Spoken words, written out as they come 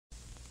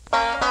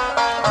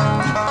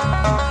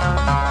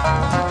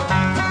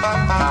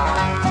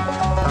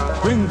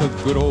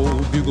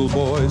bugle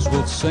boys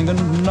will sing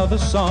another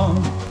song.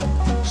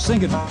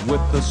 Sing it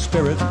with the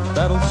spirit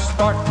that'll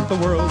start the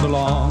world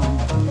along.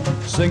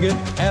 Sing it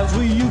as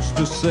we used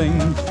to sing,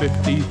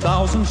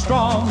 50,000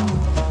 strong,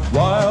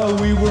 while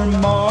we were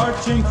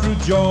marching through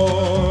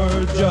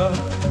Georgia.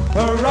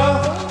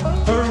 Hurrah,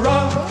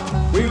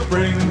 hurrah, we'll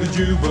bring the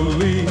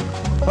Jubilee.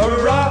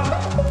 Hurrah,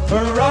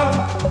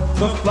 hurrah,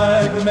 the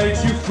flag that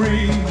makes you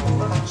free.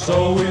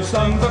 So we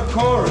sung the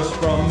chorus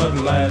from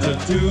Atlanta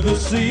to the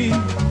sea,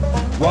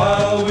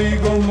 while we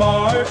go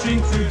marching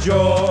through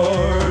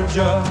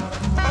Georgia.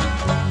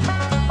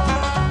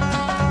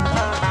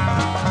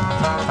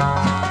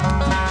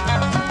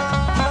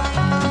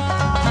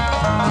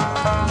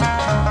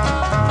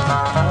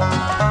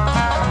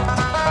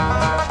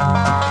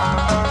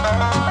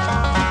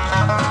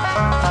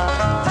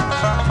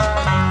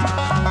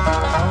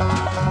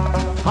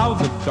 How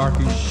the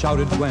darkies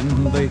shouted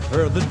when they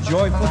heard the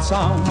joyful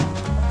sound.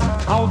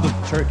 How the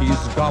turkeys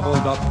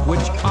gobbled up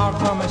which our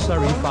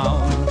commissary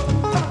found.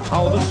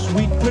 How the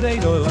sweet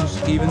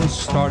potatoes even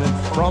started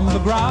from the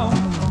ground,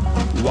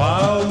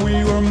 while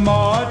we were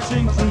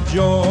marching through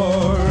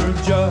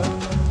Georgia.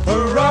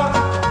 Hurrah,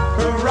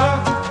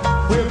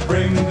 hurrah, we'll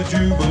bring the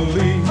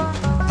Jubilee.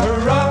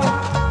 Hurrah,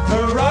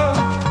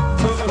 hurrah,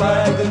 the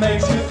flag that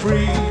makes you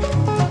free.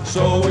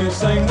 So we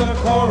sing the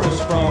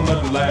chorus from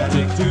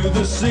Atlantic to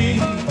the sea,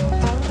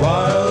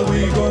 while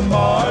we go